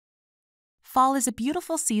Fall is a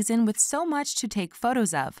beautiful season with so much to take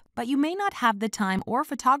photos of, but you may not have the time or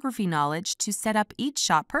photography knowledge to set up each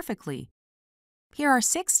shot perfectly. Here are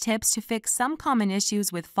 6 tips to fix some common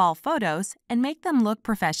issues with fall photos and make them look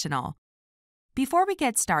professional. Before we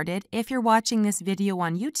get started, if you're watching this video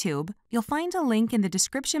on YouTube, you'll find a link in the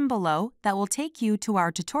description below that will take you to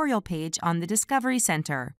our tutorial page on the Discovery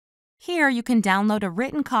Center. Here you can download a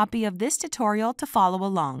written copy of this tutorial to follow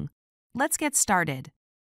along. Let's get started.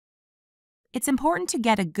 It's important to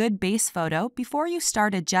get a good base photo before you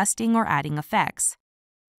start adjusting or adding effects.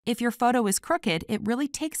 If your photo is crooked, it really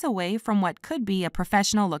takes away from what could be a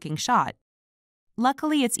professional-looking shot.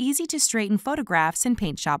 Luckily, it's easy to straighten photographs in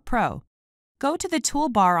PaintShop Pro. Go to the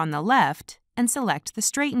toolbar on the left and select the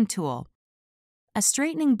Straighten tool. A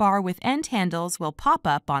straightening bar with end handles will pop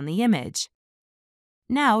up on the image.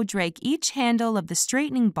 Now drag each handle of the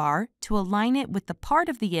straightening bar to align it with the part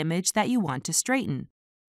of the image that you want to straighten.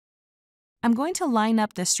 I'm going to line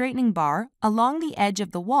up the straightening bar along the edge of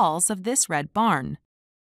the walls of this red barn.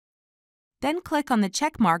 Then click on the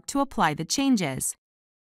check mark to apply the changes.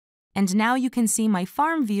 And now you can see my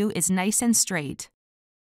farm view is nice and straight.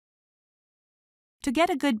 To get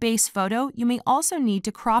a good base photo, you may also need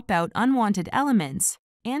to crop out unwanted elements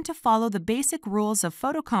and to follow the basic rules of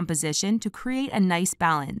photo composition to create a nice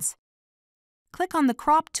balance. Click on the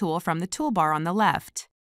Crop tool from the toolbar on the left.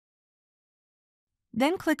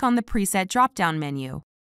 Then click on the Preset drop-down menu.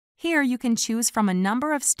 Here you can choose from a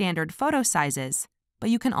number of standard photo sizes, but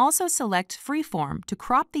you can also select Freeform to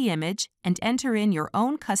crop the image and enter in your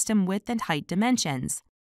own custom width and height dimensions.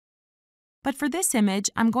 But for this image,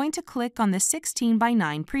 I'm going to click on the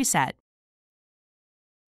 16:9 preset.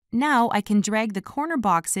 Now I can drag the corner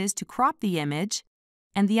boxes to crop the image,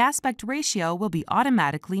 and the aspect ratio will be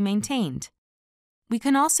automatically maintained. We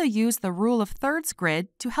can also use the rule of thirds grid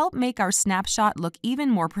to help make our snapshot look even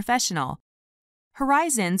more professional.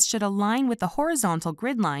 Horizons should align with the horizontal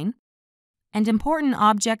grid line, and important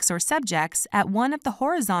objects or subjects at one of the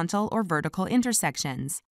horizontal or vertical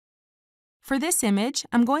intersections. For this image,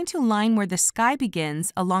 I'm going to line where the sky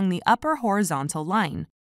begins along the upper horizontal line.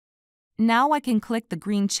 Now I can click the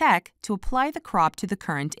green check to apply the crop to the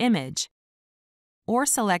current image, or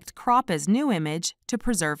select Crop as New Image to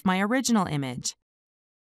preserve my original image.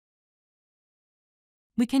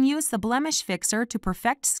 We can use the blemish fixer to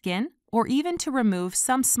perfect skin or even to remove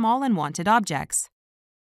some small unwanted objects.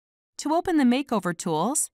 To open the Makeover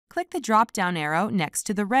tools, click the drop-down arrow next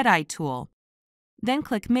to the red eye tool. Then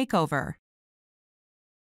click Makeover.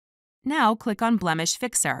 Now click on Blemish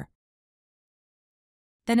Fixer.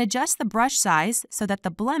 Then adjust the brush size so that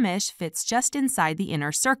the blemish fits just inside the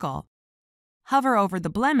inner circle. Hover over the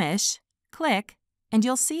blemish, click, and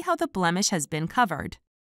you'll see how the blemish has been covered.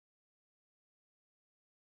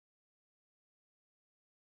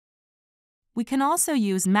 We can also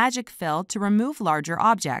use Magic Fill to remove larger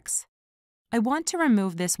objects. I want to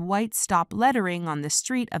remove this white stop lettering on the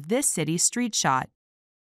street of this city's street shot.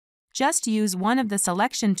 Just use one of the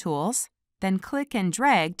selection tools, then click and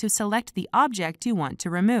drag to select the object you want to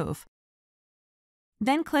remove.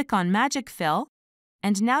 Then click on Magic Fill,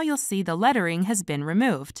 and now you'll see the lettering has been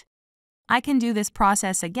removed. I can do this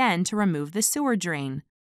process again to remove the sewer drain.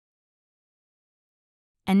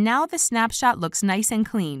 And now the snapshot looks nice and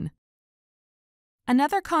clean.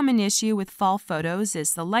 Another common issue with fall photos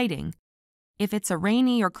is the lighting. If it's a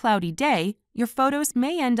rainy or cloudy day, your photos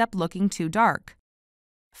may end up looking too dark.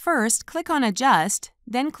 First, click on Adjust,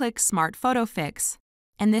 then click Smart Photo Fix,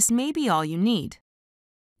 and this may be all you need.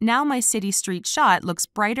 Now my city street shot looks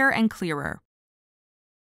brighter and clearer.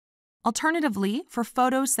 Alternatively, for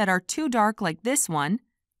photos that are too dark like this one,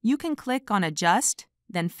 you can click on Adjust,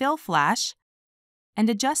 then Fill Flash, and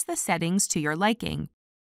adjust the settings to your liking.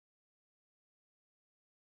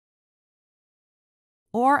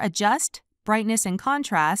 Or adjust brightness and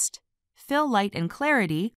contrast, fill light and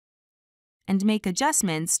clarity, and make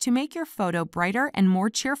adjustments to make your photo brighter and more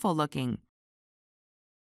cheerful looking.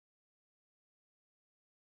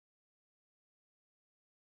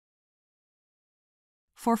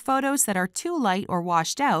 For photos that are too light or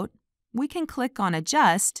washed out, we can click on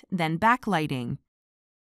Adjust, then Backlighting.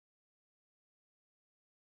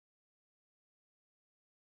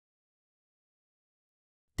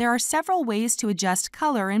 There are several ways to adjust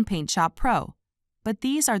color in PaintShop Pro, but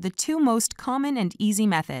these are the 2 most common and easy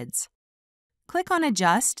methods. Click on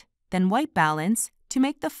Adjust, then White Balance to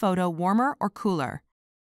make the photo warmer or cooler.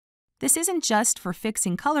 This isn't just for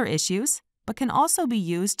fixing color issues, but can also be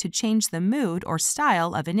used to change the mood or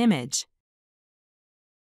style of an image.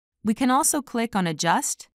 We can also click on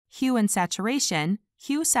Adjust, Hue and Saturation,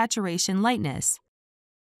 Hue, Saturation, Lightness.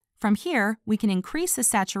 From here, we can increase the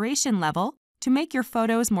saturation level to make your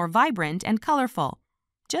photos more vibrant and colorful.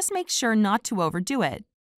 Just make sure not to overdo it.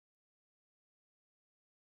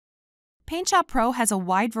 PaintShop Pro has a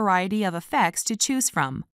wide variety of effects to choose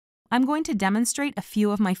from. I'm going to demonstrate a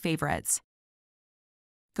few of my favorites.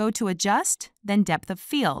 Go to Adjust, then Depth of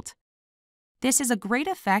Field. This is a great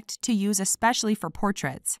effect to use especially for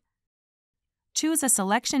portraits. Choose a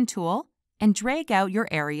selection tool and drag out your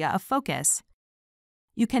area of focus.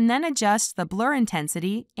 You can then adjust the blur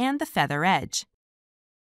intensity and the feather edge.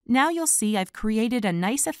 Now you'll see I've created a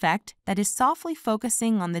nice effect that is softly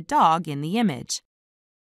focusing on the dog in the image.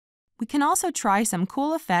 We can also try some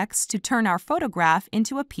cool effects to turn our photograph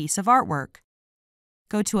into a piece of artwork.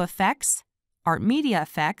 Go to Effects, Art Media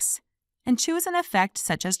Effects, and choose an effect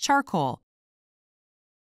such as charcoal.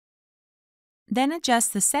 Then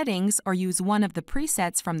adjust the settings or use one of the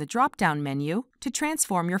presets from the drop-down menu to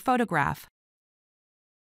transform your photograph.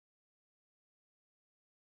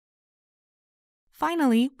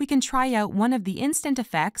 Finally, we can try out one of the instant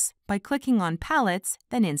effects by clicking on Palettes,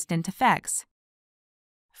 then Instant Effects.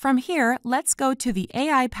 From here, let's go to the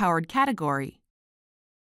AI-powered category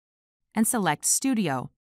and select Studio.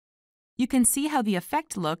 You can see how the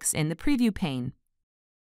effect looks in the preview pane.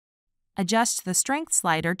 Adjust the strength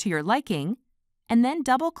slider to your liking, and then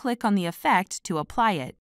double-click on the effect to apply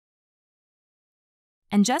it.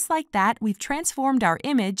 And just like that, we've transformed our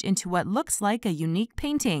image into what looks like a unique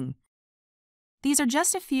painting. These are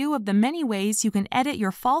just a few of the many ways you can edit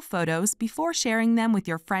your fall photos before sharing them with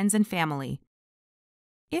your friends and family.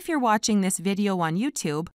 If you're watching this video on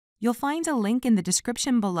YouTube, you'll find a link in the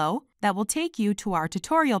description below that will take you to our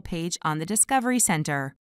tutorial page on the Discovery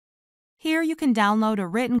Center. Here you can download a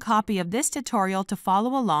written copy of this tutorial to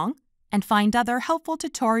follow along and find other helpful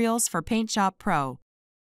tutorials for PaintShop Pro.